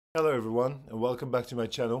Hello everyone and welcome back to my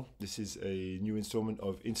channel. This is a new installment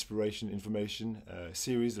of Inspiration Information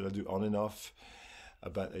series that I do on and off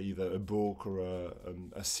about either a book or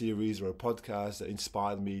a series or a podcast that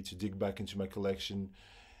inspired me to dig back into my collection.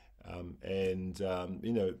 It's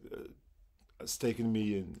taken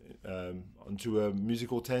me onto a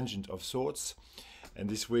musical tangent of sorts. And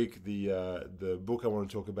this week, the book I want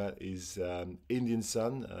to talk about is Indian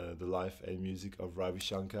Sun, The Life and Music of Ravi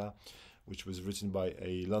Shankar, which was written by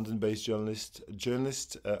a London-based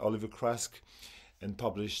journalist Oliver Crask, and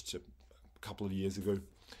published a couple of years ago.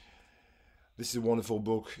 This is a wonderful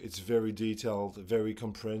book. It's very detailed, very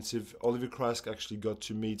comprehensive. Oliver Crask actually got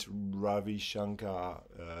to meet Ravi Shankar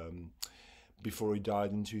before he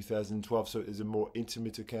died in 2012, so it's a more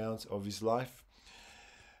intimate account of his life.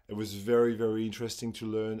 It was very, very interesting to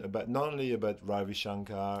learn about not only about Ravi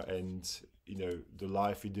Shankar and the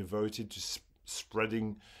life he devoted to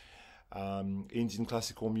spreading Indian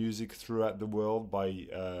classical music throughout the world by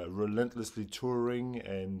relentlessly touring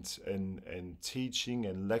and teaching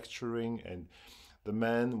and lecturing. And the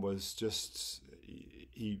man was just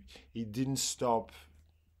he didn't stop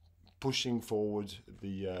pushing forward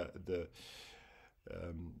the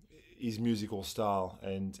his musical style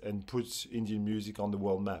and put Indian music on the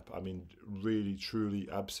world map. I mean, really, truly,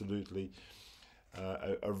 absolutely,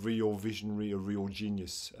 a real visionary, a real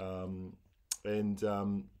genius.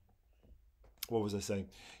 What was I saying?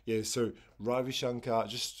 Yeah, so Ravi Shankar,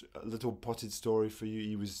 just a little potted story for you.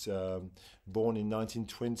 He was born in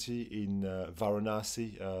 1920 in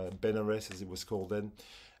Varanasi, Benares as it was called then,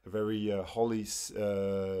 a very holy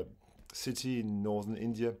city in northern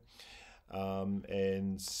India.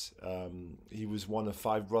 He was one of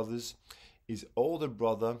five brothers. His older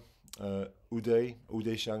brother, Uday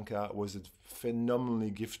Shankar, was a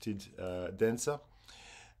phenomenally gifted dancer,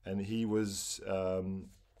 and he was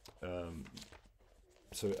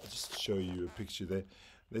so I'll just show you a picture there.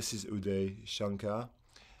 This is Uday Shankar,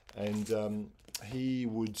 and he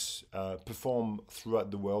would perform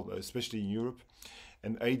throughout the world, especially in Europe.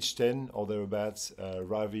 And age 10 or thereabouts,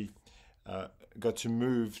 Ravi got to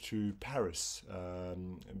move to Paris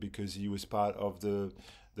because he was part of the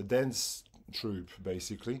dance troupe,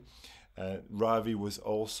 basically. Ravi was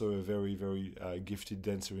also a very, very gifted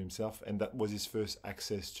dancer himself, and that was his first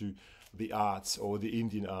access to the arts, or the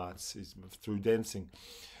Indian arts, is through dancing.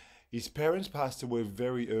 His parents passed away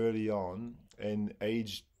very early on, and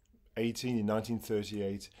aged 18 in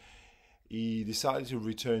 1938, he decided to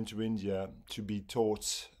return to India to be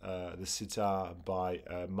taught the sitar by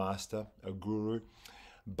a master, a guru,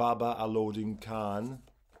 Baba Alauddin Khan,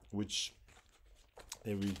 which,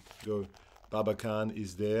 there we go, Baba Khan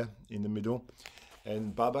is there in the middle.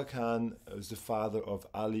 And Baba Khan was the father of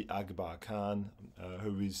Ali Akbar Khan,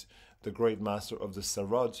 who is the great master of the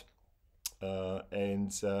Sarod.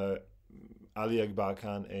 Ali Akbar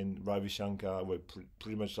Khan and Ravi Shankar were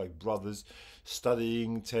pretty much like brothers,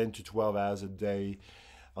 studying 10 to 12 hours a day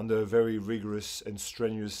under a very rigorous and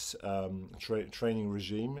strenuous training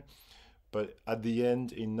regime. But at the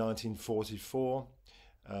end, in 1944,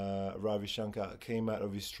 Ravi Shankar came out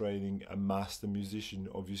of his training a master musician,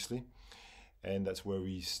 obviously. And that's where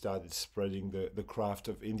we started spreading the craft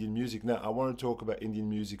of Indian music. Now, I want to talk about Indian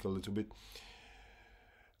music a little bit.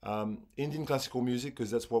 Indian classical music,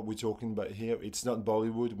 because that's what we're talking about here. It's not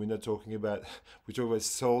Bollywood. We're not talking about, we're talking about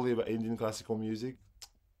solely about Indian classical music.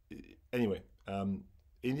 Anyway,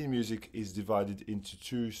 Indian music is divided into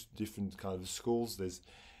two different kinds of schools. There's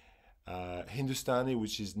Hindustani,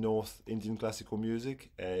 which is North Indian classical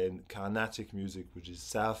music, and Carnatic music, which is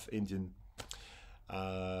South Indian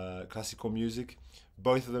classical music.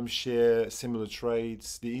 Both of them share similar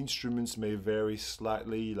traits. The instruments may vary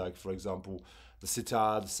slightly, like for example, the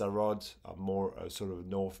sitar, the sarod are more sort of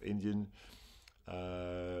North Indian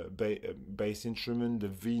bass instrument. The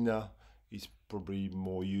veena is probably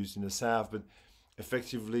more used in the South, but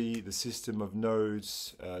effectively the system of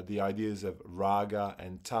notes, the ideas of raga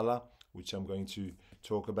and tala, which I'm going to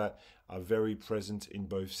talk about, are very present in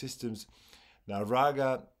both systems. Now,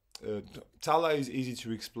 raga, tala is easy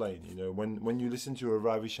to explain. When you listen to a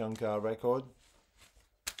Ravi Shankar record,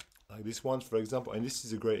 like this one, for example, and this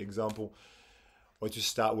is a great example. Or to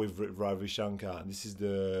start with Ravi Shankar. This is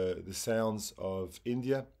the sounds of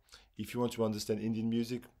India. If you want to understand Indian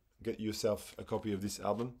music, get yourself a copy of this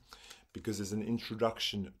album, because there's an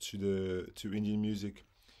introduction to Indian music,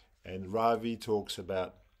 and Ravi talks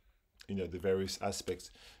about the various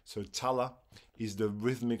aspects. So tala is the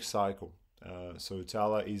rhythmic cycle. So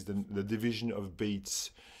tala is the division of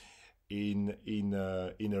beats in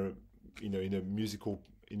a musical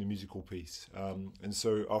in a musical piece. And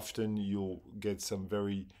so often you'll get some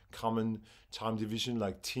very common time division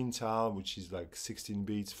like tintal, which is like 16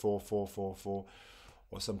 beats, 4 4 4 4,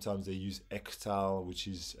 or sometimes they use ektal, which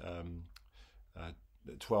is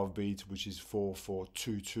 12 beats, which is 4 4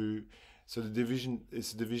 2 2. So the division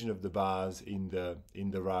is a division of the bars in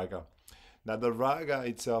the raga. Now the raga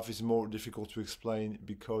itself is more difficult to explain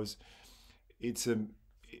because it's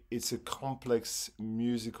a complex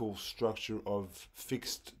musical structure of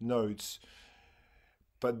fixed notes,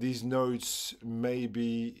 but these notes may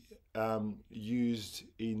be used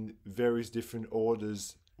in various different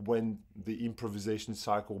orders when the improvisation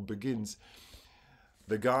cycle begins.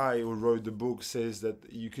 The guy who wrote the book says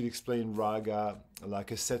that you could explain raga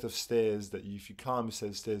like a set of stairs, that if you climb a set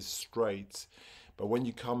of stairs straight, but when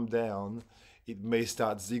you come down, it may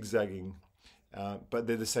start zigzagging, but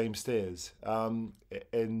they're the same stairs. And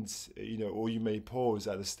or you may pause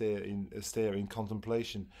at a stair in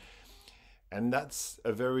contemplation. And that's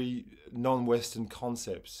a very non-Western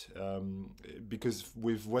concept, because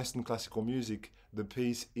with Western classical music, the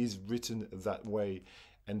piece is written that way,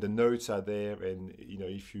 and the notes are there. And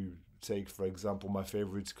if you take, for example, my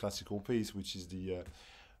favorite classical piece, which is the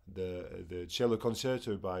cello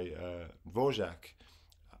concerto by Dvorak,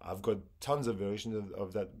 I've got tons of versions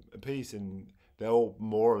of that piece, and they all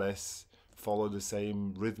more or less follow the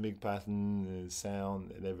same rhythmic pattern,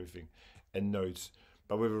 sound, and everything, and notes.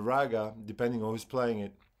 But with a raga, depending on who's playing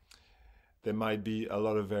it, there might be a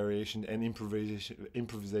lot of variation, and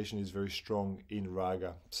improvisation is very strong in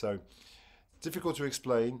raga. So difficult to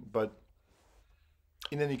explain, but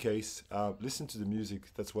in any case, listen to the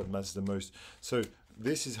music. That's what matters the most. So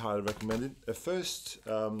this is highly recommended.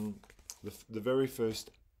 The very first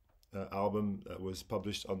album that was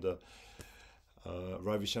published under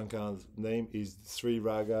Ravi Shankar's name is Three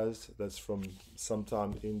Ragas. That's from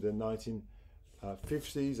sometime in the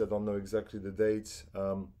 1950s. I don't know exactly the date.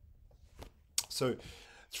 So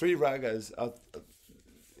Three Ragas,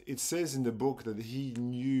 it says in the book that he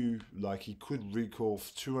knew, like he could recall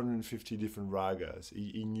 250 different ragas.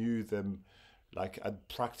 He knew them, like I'd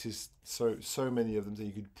practiced so many of them that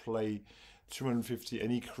he could play 250,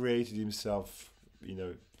 and he created himself,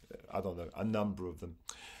 I don't know, a number of them.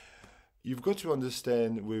 You've got to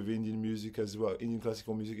understand with Indian music as well, Indian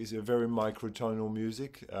classical music is a very microtonal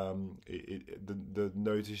music. The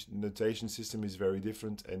notation system is very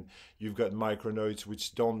different, and you've got micronotes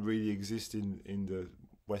which don't really exist in the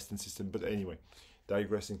Western system. But anyway,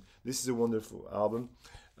 digressing. This is a wonderful album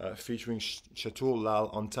featuring Chatur Lal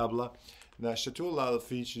on tabla. Now, Chatur Lal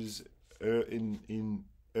features in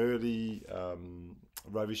early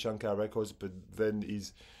Ravi Shankar records, but then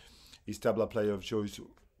his tabla player of choice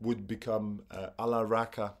would become Ala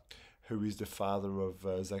Raka, who is the father of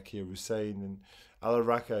Zakir Hussain. And Ala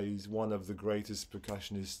Raka is one of the greatest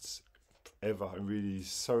percussionists ever, and really is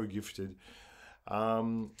so gifted.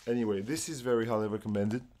 Anyway, this is very highly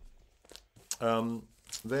recommended.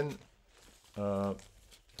 Then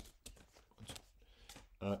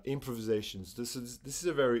improvisations. This is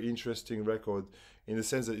a very interesting record in the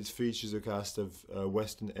sense that it features a cast of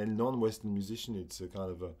Western and non-Western musicians. It's a kind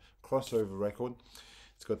of a crossover record.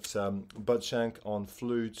 It's got Bud Shank on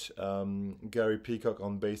flute, Gary Peacock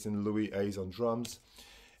on bass, and Louis Hayes on drums.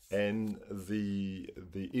 And the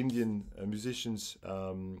Indian musicians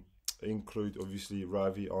include obviously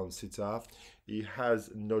Ravi on sitar. He has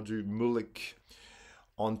Nodu Mullik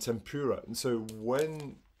on tempura. And so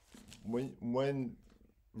when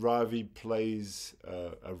Ravi plays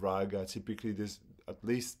a raga, typically there's at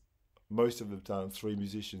least most of the time 3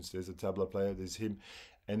 musicians. There's a tabla player, there's him,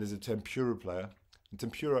 and there's a tempura player. And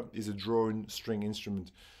tempura is a drawn string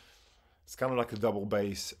instrument. It's kind of like a double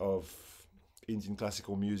bass of Indian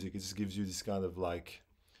classical music. It just gives you this kind of like,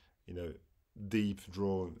 deep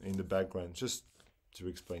draw in the background, just to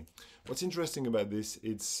explain. What's interesting about this,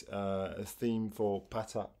 it's a theme for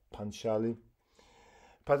Pata Panchali.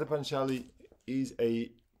 Pata Panchali is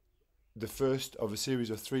the first of a series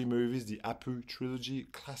of 3 movies, the Apu trilogy,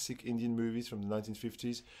 classic Indian movies from the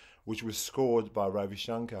 1950s, which was scored by Ravi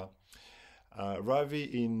Shankar. Ravi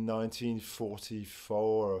in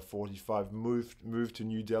 1944 or 45 moved to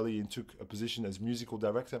New Delhi and took a position as musical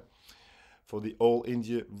director for the All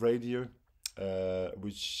India Radio,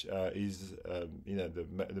 which is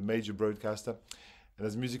the major broadcaster. And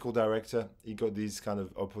as musical director, he got these kind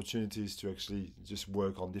of opportunities to actually just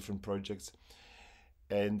work on different projects.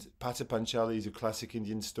 And Pata Panchali is a classic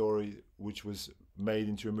Indian story which was made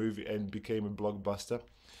into a movie and became a blockbuster.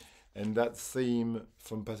 And that theme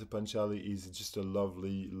from Pata Panchali is just a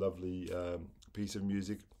lovely, lovely piece of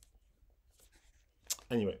music.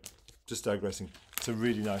 Anyway, just digressing. It's a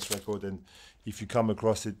really nice record, and if you come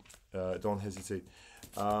across it, don't hesitate.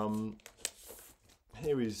 Um,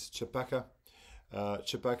 Here is Chapaka.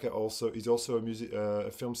 Chapaka also is also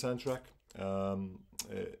a film soundtrack.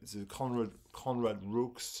 It's a Conrad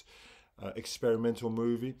Rooks experimental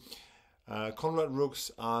movie. Conrad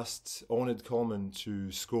Rooks asked Ornette Coleman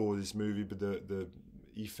to score this movie, but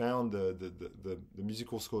he found the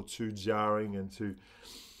musical score too jarring and too.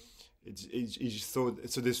 He just thought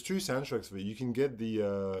so. There's two soundtracks for it. You can get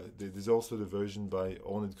there's also the version by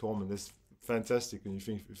Ornette Coleman. That's fantastic. And you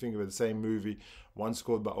think about the same movie, one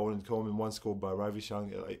scored by Ornette Coleman, one scored by Ravi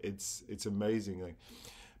Shankar. It's amazing. Like,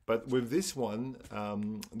 but with this one,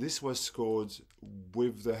 this was scored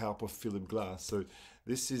with the help of Philip Glass. So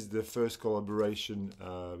this is the first collaboration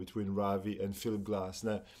between Ravi and Philip Glass.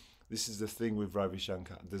 Now, this is the thing with Ravi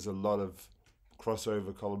Shankar. There's a lot of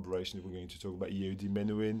crossover collaboration. We're going to talk about Yehudi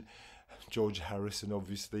Menuhin, George Harrison,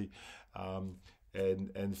 obviously,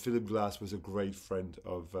 and Philip Glass was a great friend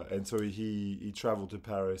of, and so he traveled to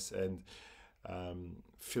Paris, and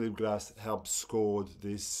Philip Glass helped score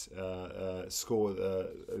this, and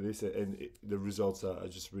the results are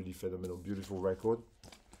just really phenomenal. Beautiful record.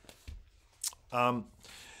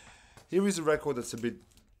 Here is a record that's a bit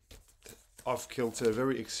off kilter,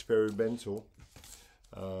 very experimental.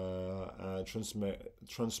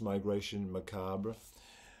 Transmigration Macabre.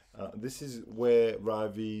 This is where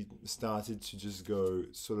Ravi started to just go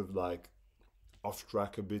sort of like off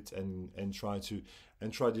track a bit and try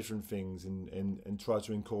different things and try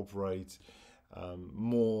to incorporate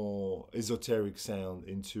more esoteric sound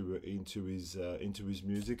into his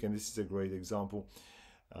music, and this is a great example.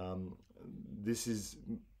 This is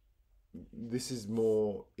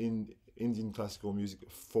more in Indian classical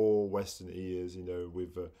music for Western ears, you know,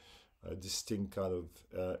 with a distinct kind of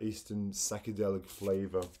Eastern psychedelic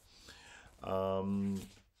flavor.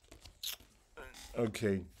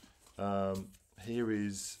 Okay, here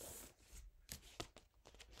is.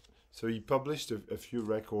 So he published a few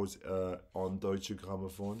records on Deutsche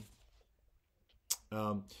Grammophon.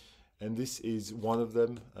 And this is one of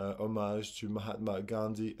them, homage to Mahatma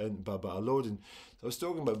Gandhi and Baba Alauddin. So I was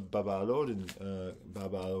talking about Baba Alauddin.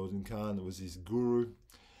 Baba Alauddin Khan was his guru,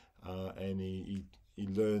 and he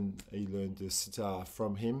learned the sitar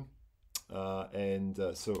from him.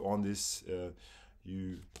 So on this,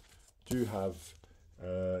 you do have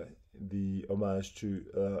the homage to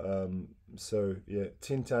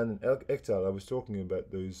Tintan and Ektal. I was talking about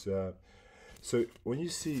those. So when you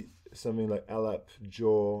see something like Alap,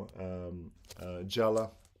 Jaw, Jala,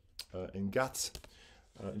 and Gat,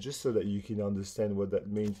 just so that you can understand what that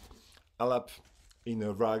means. Alap in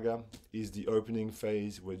a raga is the opening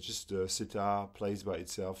phase where just the sitar plays by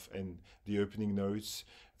itself and the opening notes.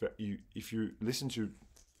 If you listen to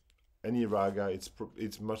any raga,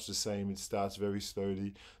 it's much the same. It starts very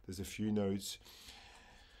slowly. There's a few notes.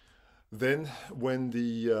 Then when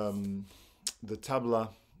the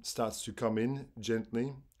tabla starts to come in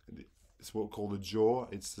gently, it's what we call the jaw.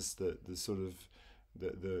 It's just the sort of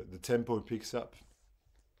the tempo picks up.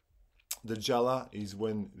 The jala is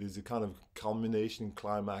when there's a kind of culmination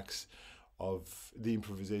climax of the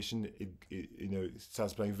improvisation. It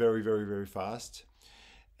starts playing very, very, very fast,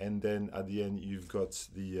 and then at the end you've got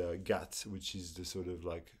the gat, which is the sort of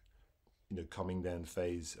like coming down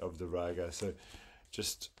phase of the raga. So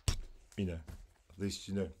just at least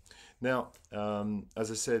you know. Now,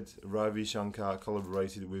 as I said, Ravi Shankar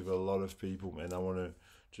collaborated with a lot of people, and I want to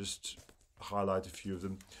just highlight a few of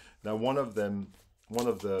them. Now, one of the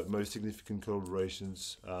most significant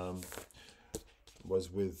collaborations was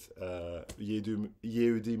with Yehudi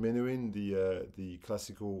Menuhin, the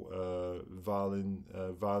classical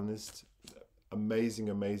violinist.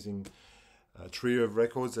 Amazing trio of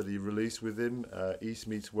records that he released with him. East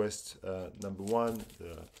Meets West, #1.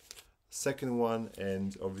 Second one,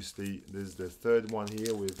 and obviously there's the third one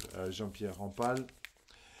here with Jean-Pierre Rampal.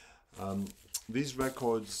 These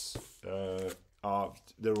records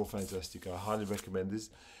they're all fantastic. I highly recommend this.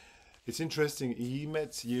 It's interesting, he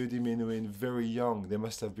met Yehudi Menuhin very young. They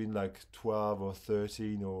must have been like 12 or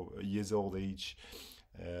 13 or years old each.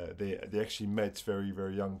 They actually met very,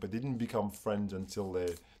 very young, but didn't become friends until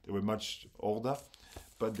they were much older.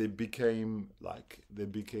 But they became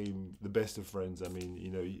the best of friends. I mean,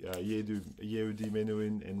 Yehudi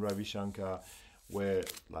Menuhin and Ravi Shankar were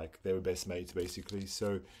they were best mates basically.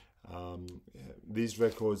 So these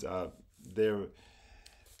records are there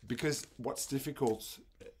because what's difficult,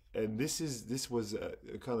 and this was a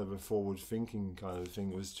kind of a forward-thinking kind of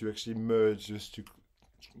thing, was to actually merge just two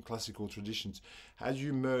classical traditions. How do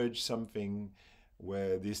you merge something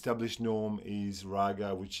where the established norm is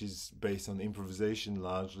raga, which is based on improvisation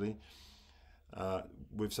largely,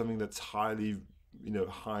 with something that's highly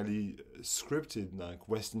scripted, like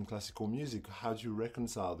Western classical music. How do you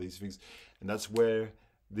reconcile these things? And that's where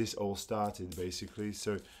this all started, basically.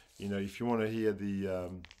 So, if you want to hear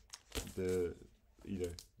the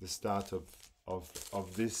the start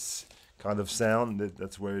of this kind of sound,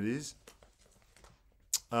 that's where it is.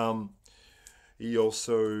 He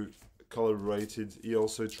also collaborated. He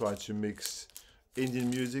also tried to mix Indian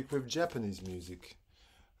music with Japanese music.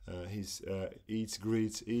 His Eats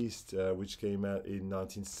Greets East, which came out in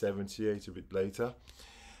 1978, a bit later,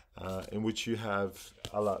 in which you have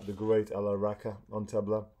the great Ala Raka on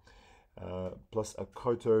tabla, plus a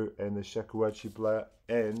koto and a shakuhachi player,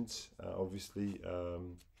 and obviously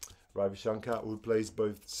Ravi Shankar, who plays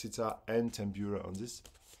both sitar and tambura on this.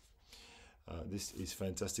 This is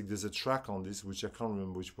fantastic. There's a track on this, which I can't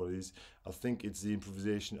remember which one it is. I think it's the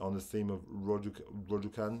improvisation on the theme of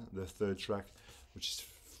Rodukan, the third track, which is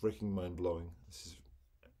freaking mind-blowing. This is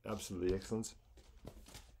absolutely excellent.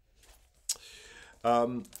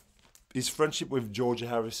 His friendship with George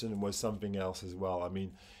Harrison was something else as well. I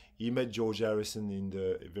mean, he met George Harrison in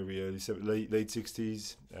the very late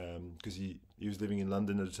 60s, because he was living in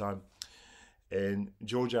London at the time. And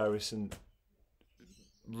George Harrison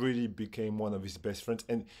really became one of his best friends,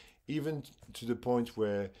 and even to the point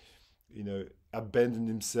where abandoned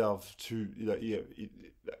himself to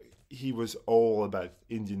he was all about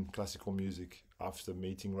Indian classical music after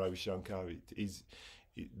meeting Ravi Shankar.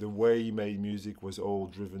 The way he made music was all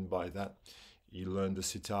driven by that. He learned the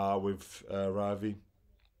sitar with Ravi.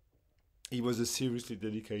 He was a seriously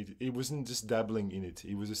dedicated, he wasn't just dabbling in it,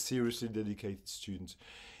 he was a seriously dedicated student.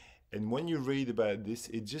 And when you read about this,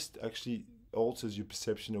 it just actually alters your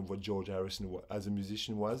perception of what George Harrison as a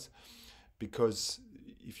musician was, because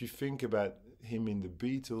if you think about him in the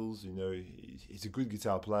Beatles, he's a good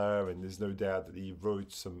guitar player, and there's no doubt that he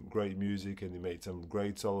wrote some great music and he made some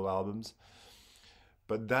great solo albums.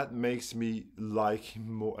 But that makes me like him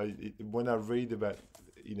more. When I read about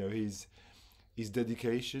his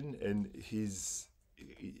dedication, and he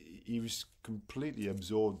was completely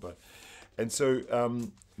absorbed by. And so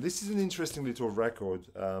this is an interesting little record,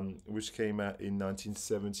 which came out in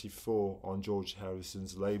 1974 on George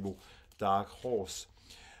Harrison's label Dark Horse.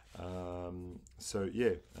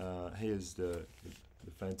 Here's the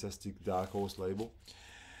fantastic Dark Horse label.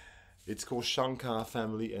 It's called Shankar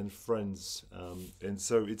Family and Friends, and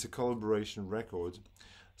so it's a collaboration record.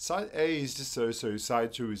 Side A is just so.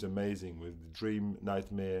 Side 2 is amazing, with Dream,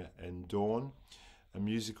 Nightmare and Dawn, a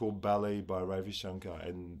musical ballet by Ravi Shankar,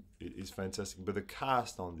 and it is fantastic. But the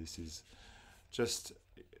cast on this is just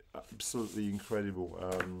absolutely incredible.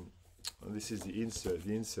 This is the insert.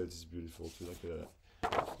 The insert is beautiful too. Look at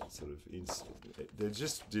that sort of insert. They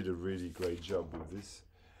just did a really great job with this.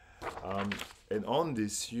 And on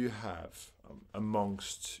this you have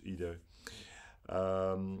amongst you've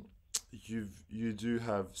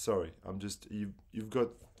got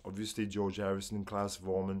obviously George Harrison, Klaus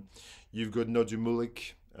Vormann. You've got Noddy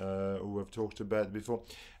Mullick, who I've talked about before.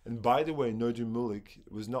 And by the way, Noddy Mullick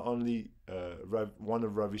was not only one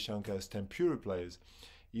of Ravi Shankar's tempura players,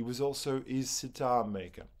 he was also his sitar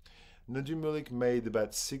maker. Noddy Mullick made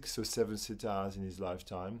about 6 or 7 sitars in his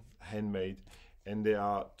lifetime, handmade, and they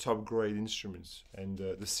are top grade instruments. And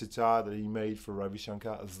the sitar that he made for Ravi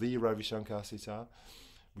Shankar, the Ravi Shankar sitar,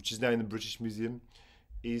 which is now in the British Museum,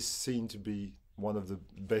 is seen to be one of the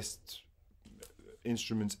best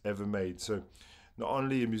instruments ever made. So not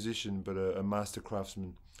only a musician, but a master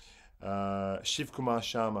craftsman. Shiv Kumar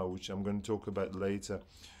Sharma, which I'm going to talk about later.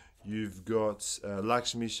 You've got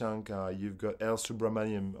Lakshmi Shankar, you've got L.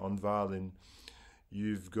 Subramaniam on violin,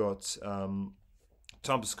 you've got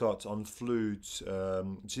Tom Scott on flute,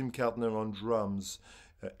 Jim Keltner on drums,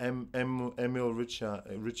 Emil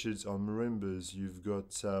Richards on marimbas, you've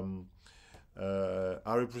got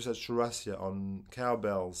Hari Prasad Chaurasia on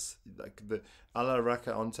cowbells, like the Ala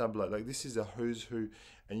Raka on tabla. Like, this is a who's who.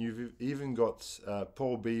 And you've even got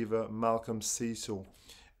Paul Beaver, Malcolm Cecil,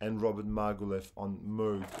 and Robert Margouleff on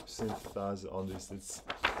Moog synthesizer on this. It's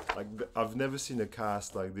like, I've never seen a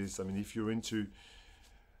cast like this. I mean, if you're into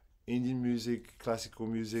Indian music, classical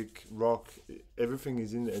music, rock, everything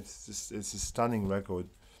is in it. It's a stunning record.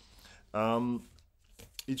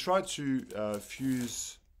 He tried to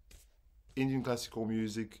fuse Indian classical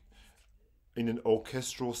music in an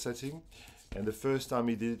orchestral setting, and the first time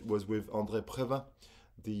he did it was with André Previn,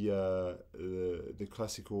 the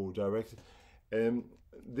classical director.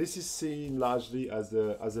 This is seen largely as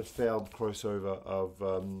a failed crossover of.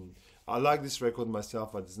 I like this record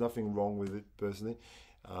myself, but there's nothing wrong with it personally.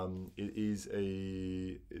 It is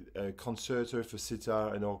a concerto for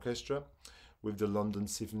sitar and orchestra, with the London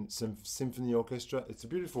Symphony Orchestra. It's a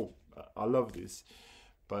beautiful, I love this,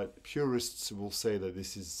 but purists will say that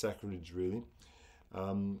this is sacrilege, really.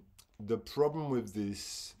 The problem with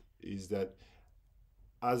this is that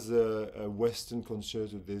as a Western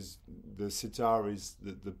concerto, there's the sitar is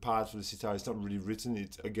the part for the sitar is not really written.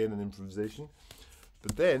 It's again an improvisation.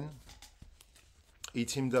 But then he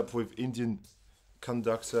teamed up with Indian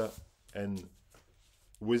conductor and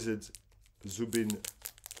wizard Zubin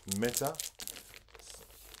Mehta,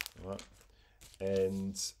 right?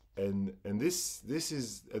 and this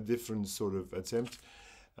is a different sort of attempt.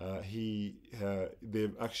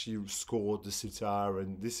 They've actually scored the sitar,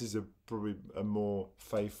 and this is probably a more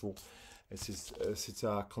faithful. This is a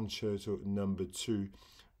sitar concerto number 2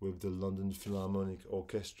 with the London Philharmonic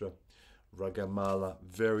Orchestra, Ragamala.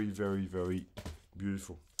 Very, very, very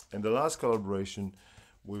beautiful. And the last collaboration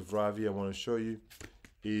with Ravi I want to show you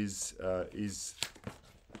is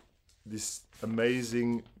this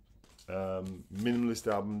amazing minimalist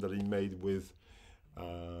album that he made with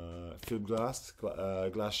Philip Glass,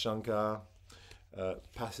 Glass Shankar,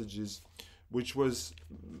 Passages, which was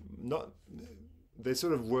not, they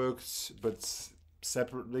sort of worked but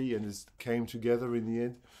separately and just came together in the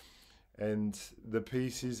end. And the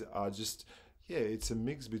pieces are just, yeah, it's a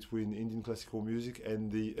mix between Indian classical music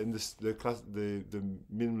and the minimalist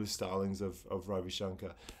stylings of Ravi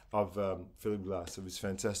Shankar, of Philip Glass. So it's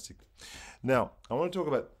fantastic. Now I want to talk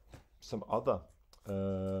about some other.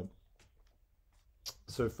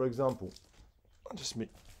 So, for example, let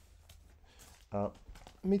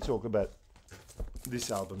me talk about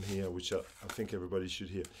this album here, which I think everybody should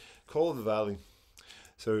hear. Call of the Valley.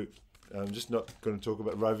 So I'm just not going to talk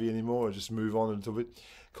about Ravi anymore. I'll just move on a little bit.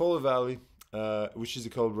 Call of the Valley, which is a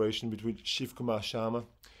collaboration between Shiv Kumar Sharma,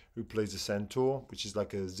 who plays the santoor, which is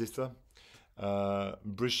like a zither,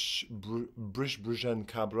 Brish Brujan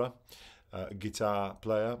Kabra, guitar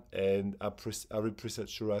player, and Hariprasad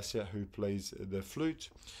Chaurasia, who plays the flute.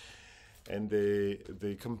 And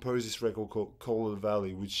they composed this record called Call of the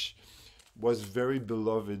Valley, which was very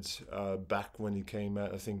beloved back when it came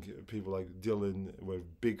out. I think people like Dylan were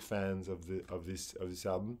big fans of this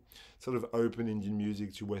album. Sort of open Indian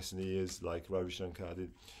music to Western ears, like Ravi Shankar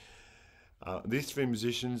did. These 3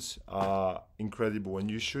 musicians are incredible, and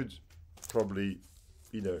you should probably,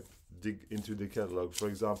 dig into the catalog. For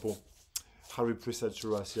example, Hariprasad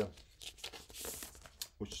Chaurasia,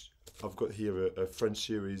 which I've got here a French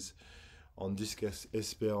series on Disque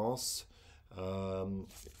Espérance.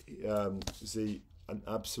 An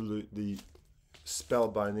absolutely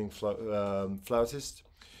spellbinding flautist.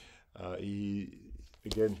 He,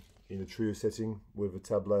 again, in a trio setting with a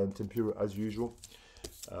tabla and tempura as usual.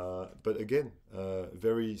 But again,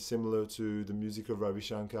 very similar to the music of Ravi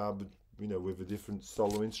Shankar, but with a different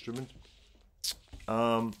solo instrument.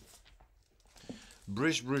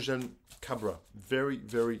 Brish Brujan Kabra, very,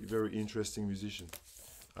 very, very interesting musician,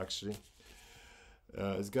 actually.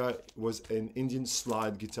 This guy was an Indian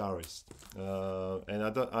slide guitarist, and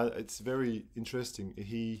it's very interesting.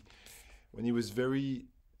 When he was very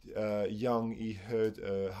young, he heard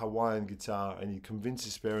a Hawaiian guitar, and he convinced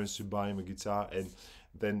his parents to buy him a guitar, and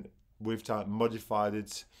then with time modified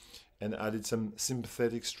it and added some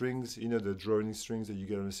sympathetic strings, the droning strings that you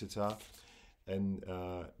get on a sitar, and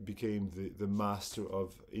became the master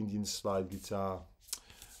of Indian slide guitar.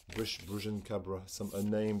 Brish Brujan Kabra, a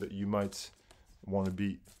name that you might want to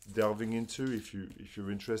be delving into if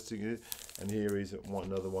you're interested in it. And here is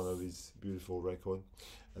another one of his beautiful records,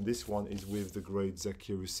 and this one is with the great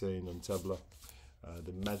Zakir Hussain on tabla.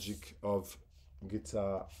 The magic of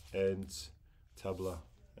guitar and tabla.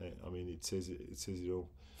 I mean, it says it all.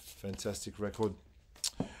 Fantastic record.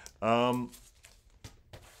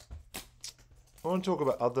 I want to talk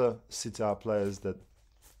about other sitar players that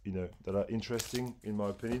that are interesting in my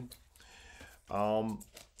opinion.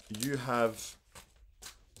 You have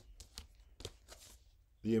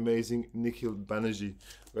the amazing Nikhil Banerjee.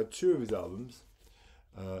 We've got 2 of his albums.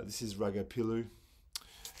 This is Raga Pilu,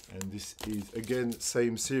 and this is again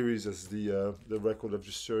same series as the record I've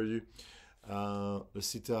just showed you. The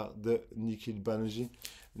sitar de Nikhil Banerjee.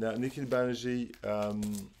 Now Nikhil Banerjee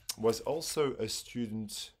was also a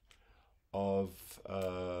student of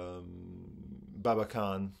Baba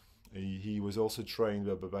Khan. He was also trained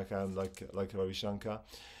by Baba Khan, like Ravi Shankar.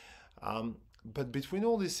 But between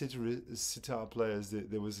all these sitar players,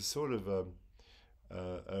 there was a sort of a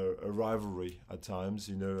rivalry at times,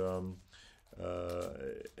 and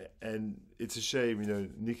it's a shame.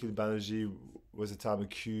 Nikhil Banerjee was at time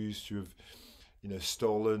accused to have,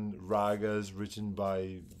 stolen ragas written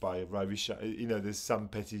by Ravi Shankar. There's some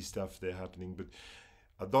petty stuff there happening, but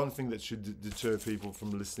I don't think that should deter people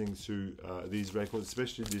from listening to these records,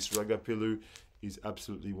 especially this Ragapilu is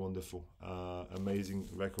absolutely wonderful. Amazing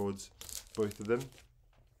records, both of them.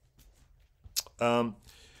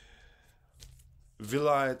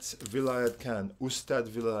 Vilayat Khan, Ustad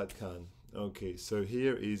Vilayat Khan. Okay, so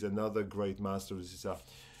here is another great master of the sitar.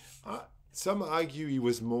 Some argue he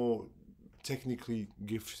was more technically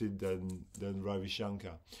gifted than Ravi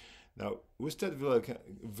Shankar. Now, Ustad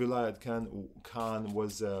Vilayat Khan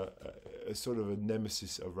was a sort of a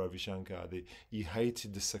nemesis of Ravi Shankar. He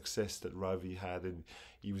hated the success that Ravi had, and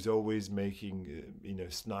he was always making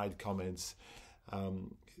snide comments.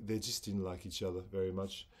 They just didn't like each other very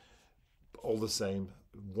much. All the same,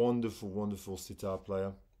 wonderful sitar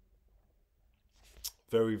player.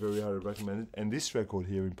 Very, very highly recommended. And this record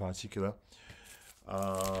here in particular,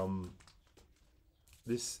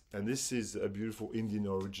 this is a beautiful Indian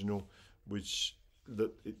original, which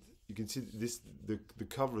you can see the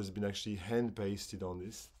cover has been actually hand pasted on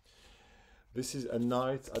this. This is A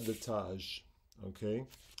Night at the Taj, okay,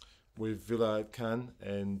 with Vilayat Khan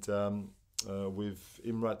and with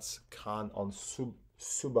Imrat Khan on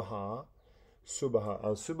Subaha.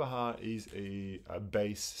 Subaha is a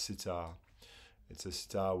bass sitar. It's a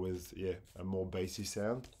sitar with a more bassy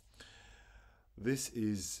sound. This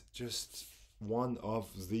is just one of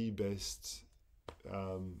the best.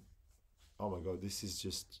 Oh my god, this is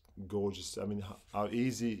just gorgeous. I mean, how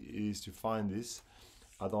easy it is to find this,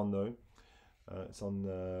 I don't know. It's on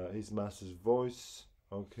his master's voice,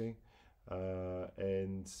 okay,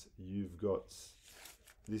 and you've got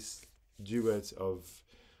this duet of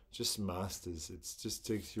just masters. It just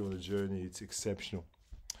takes you on a journey. It's exceptional.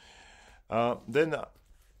 Then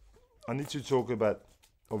I need to talk about,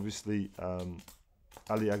 obviously,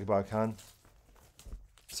 Ali Akbar Khan.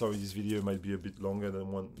 Sorry, this video might be a bit longer than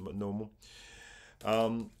one normal.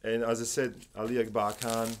 And as I said, Ali Akbar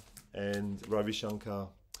Khan and Ravi Shankar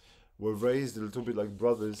were raised a little bit like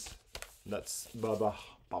brothers. That's Baba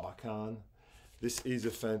Khan. This is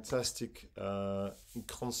a fantastic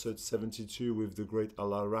concert 72 with the great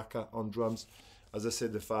Ala Raka on drums. As I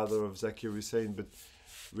said, the father of Zakir Hussain, but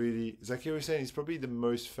really, Zakir Hussain is probably the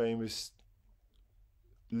most famous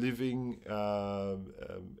living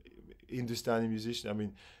Hindustani musician. I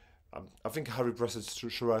mean, I think Hari Prasad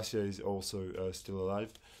Chaurasia is also still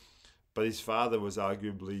alive, but his father was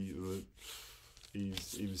arguably he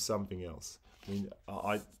was something else. I mean,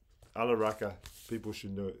 Ala Raka, people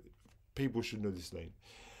should know this name.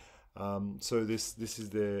 So this is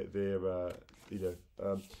their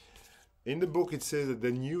in the book it says that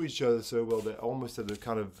they knew each other so well they almost had a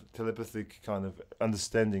kind of telepathic kind of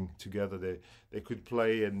understanding together. They could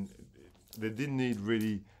play, and they didn't need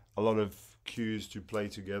really a lot of cues to play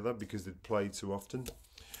together because they played so often.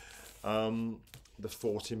 The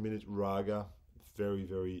 40-minute raga,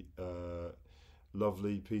 very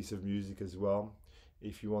lovely piece of music as well.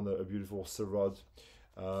 If you want a beautiful sarod,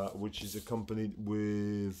 which is accompanied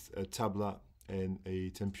with a tabla and a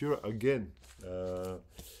tempura again,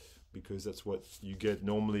 because that's what you get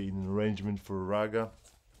normally in an arrangement for a raga.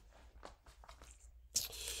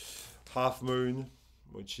 Half Moon,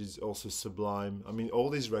 which is also sublime. I mean, all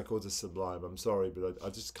these records are sublime. I'm sorry, but I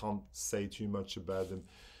just can't say too much about them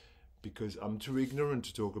because I'm too ignorant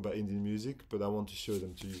to talk about Indian music, but I want to show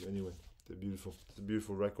them to you anyway. They're beautiful. It's a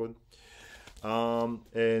beautiful record.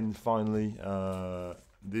 And finally,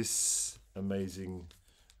 this amazing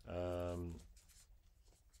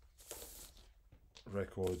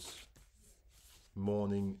records,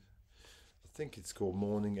 morning, I think it's called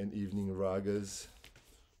Morning and Evening Ragas.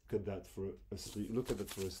 Look at that for a sleeve. Look at that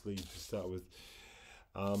for a sleeve to start with.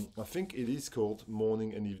 I think it is called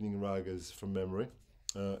Morning and Evening Ragas from memory.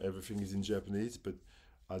 Everything is in Japanese, but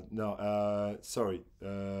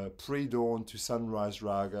Pre-Dawn to Sunrise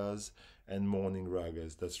Ragas and Morning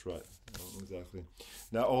Ragas. That's right, exactly.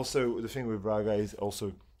 Now, also the thing with raga is it's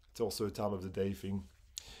also a time of the day thing.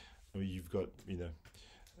 I mean, you've got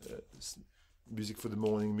music for the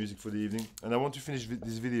morning, music for the evening, and I want to finish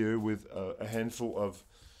this video with a handful of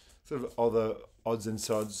sort of other odds and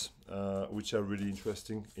sods which are really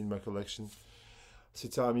interesting in my collection.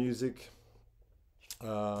 Sitar music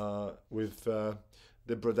with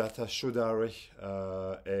Debradatta Shodari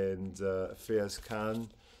and Fayaz Khan.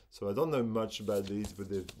 So I don't know much about these, but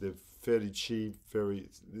they're fairly cheap.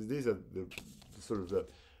 These are the sort of the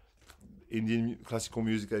Indian classical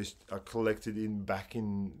music I collected back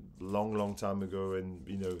in long time ago, and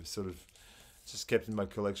sort of just kept in my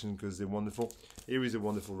collection because they're wonderful. Here is a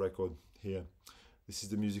wonderful record here. This is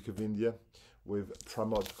the music of India with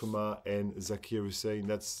Pramod Kumar and Zakir Hussain.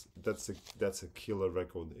 That's a killer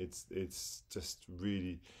record. It's just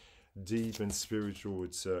really deep and spiritual.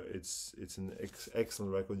 It's an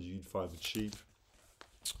excellent record. You can find it cheap.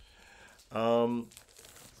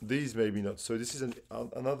 These maybe not. So this is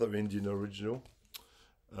another Indian original.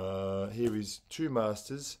 Here is two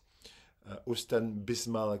masters. Ustan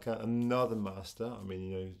Bismillah, another master. I mean,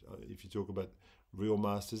 you know, if you talk about real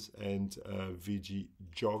masters, and VG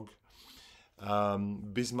Jog.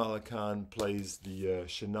 Bismillah Khan plays the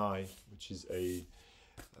Shanai, which is a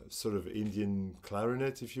sort of Indian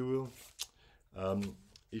clarinet, if you will.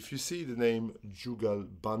 If you see the name Jugal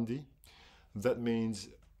Bandi, that means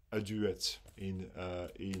a duet in I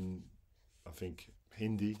think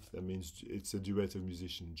Hindi. That means it's a duet of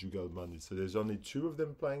musicians, Jugal Bandi. So there's only two of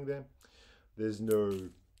them playing there. There's no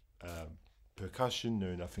percussion,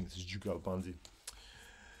 no nothing. It's Jugal Bandi.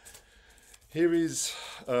 Here is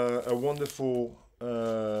a wonderful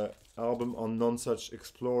album on Non-Such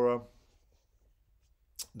Explorer,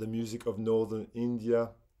 the music of Northern India,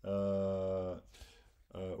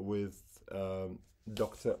 with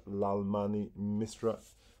Dr. Lalmani Misra.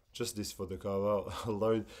 Just this for the cover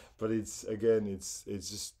alone, but it's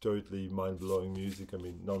just totally mind-blowing music. I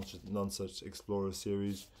mean, Non-Such Explorer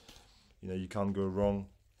series, you know, you can't go wrong.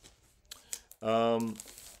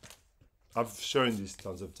 I've shown this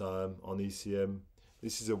tons of time on ECM.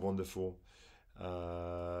 This is a wonderful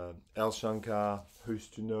El Shankar, who's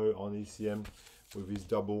to know, on ECM with his a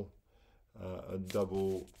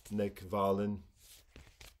double neck violin.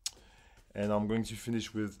 And I'm going to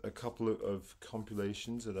finish with a couple of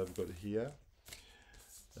compilations that I've got here.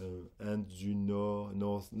 And you know,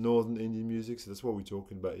 Northern Indian music, so that's what we're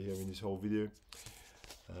talking about here in this whole video.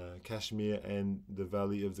 Kashmir and the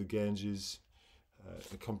Valley of the Ganges.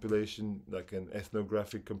 A compilation, like an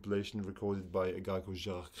ethnographic compilation recorded by a guy called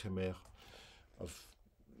Jacques Kremer, of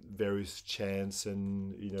various chants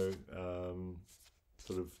and, you know,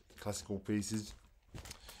 sort of classical pieces.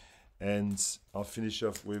 And I'll finish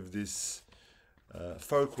off with this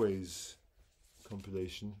Folkways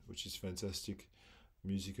compilation, which is fantastic.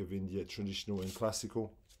 Music of India, traditional and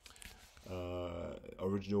classical.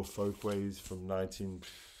 Original Folkways from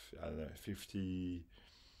 1950.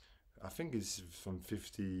 I think it's from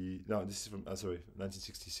 50. No, this is from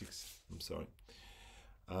 1966. I'm sorry.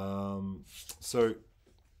 So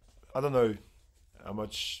I don't know how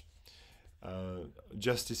much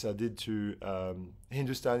justice I did to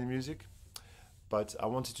Hindustani music, but I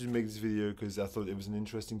wanted to make this video because I thought it was an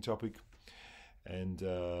interesting topic, and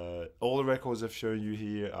all the records I've shown you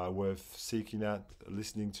here are worth seeking out,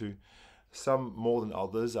 listening to. Some more than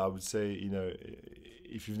others, I would say. You know,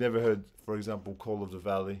 if you've never heard, for example, Call of the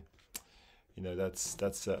Valley, you know,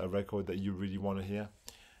 that's a record that you really want to hear.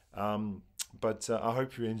 But I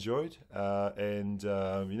hope you enjoyed, and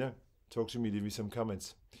you know, talk to me, leave me some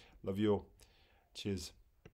comments. Love you all. Cheers.